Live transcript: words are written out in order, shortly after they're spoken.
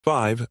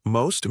5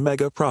 Most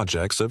Mega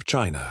Projects of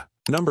China.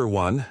 Number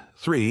 1.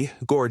 3.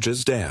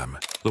 Gorges Dam,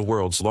 the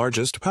world's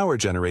largest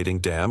power-generating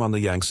dam on the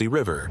Yangtze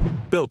River,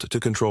 built to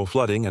control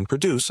flooding and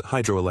produce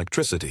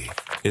hydroelectricity.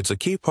 It's a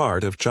key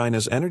part of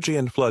China's energy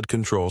and flood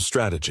control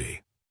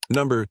strategy.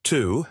 Number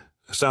 2.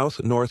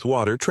 South-North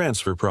Water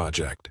Transfer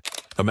Project,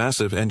 a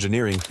massive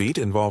engineering feat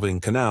involving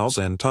canals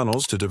and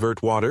tunnels to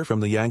divert water from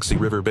the Yangtze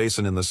River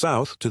basin in the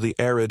south to the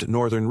arid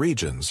northern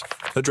regions,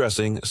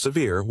 addressing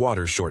severe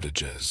water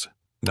shortages.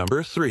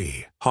 Number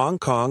 3. Hong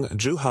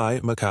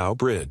Kong-Zhuhai-Macau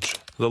Bridge,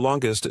 the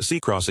longest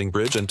sea-crossing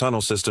bridge and tunnel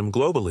system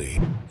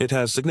globally. It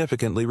has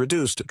significantly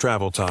reduced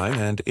travel time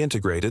and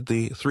integrated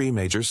the 3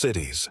 major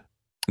cities.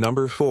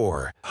 Number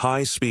 4.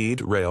 High-Speed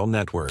Rail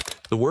Network,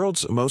 the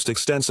world's most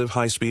extensive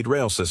high-speed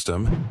rail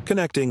system,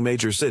 connecting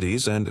major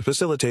cities and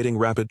facilitating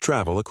rapid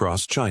travel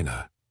across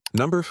China.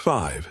 Number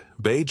 5.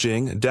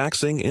 Beijing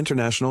Daxing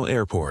International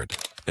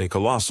Airport, a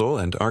colossal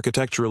and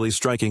architecturally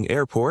striking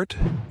airport,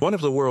 one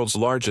of the world's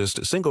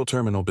largest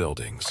single-terminal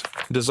buildings,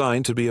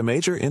 designed to be a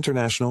major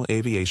international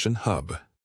aviation hub.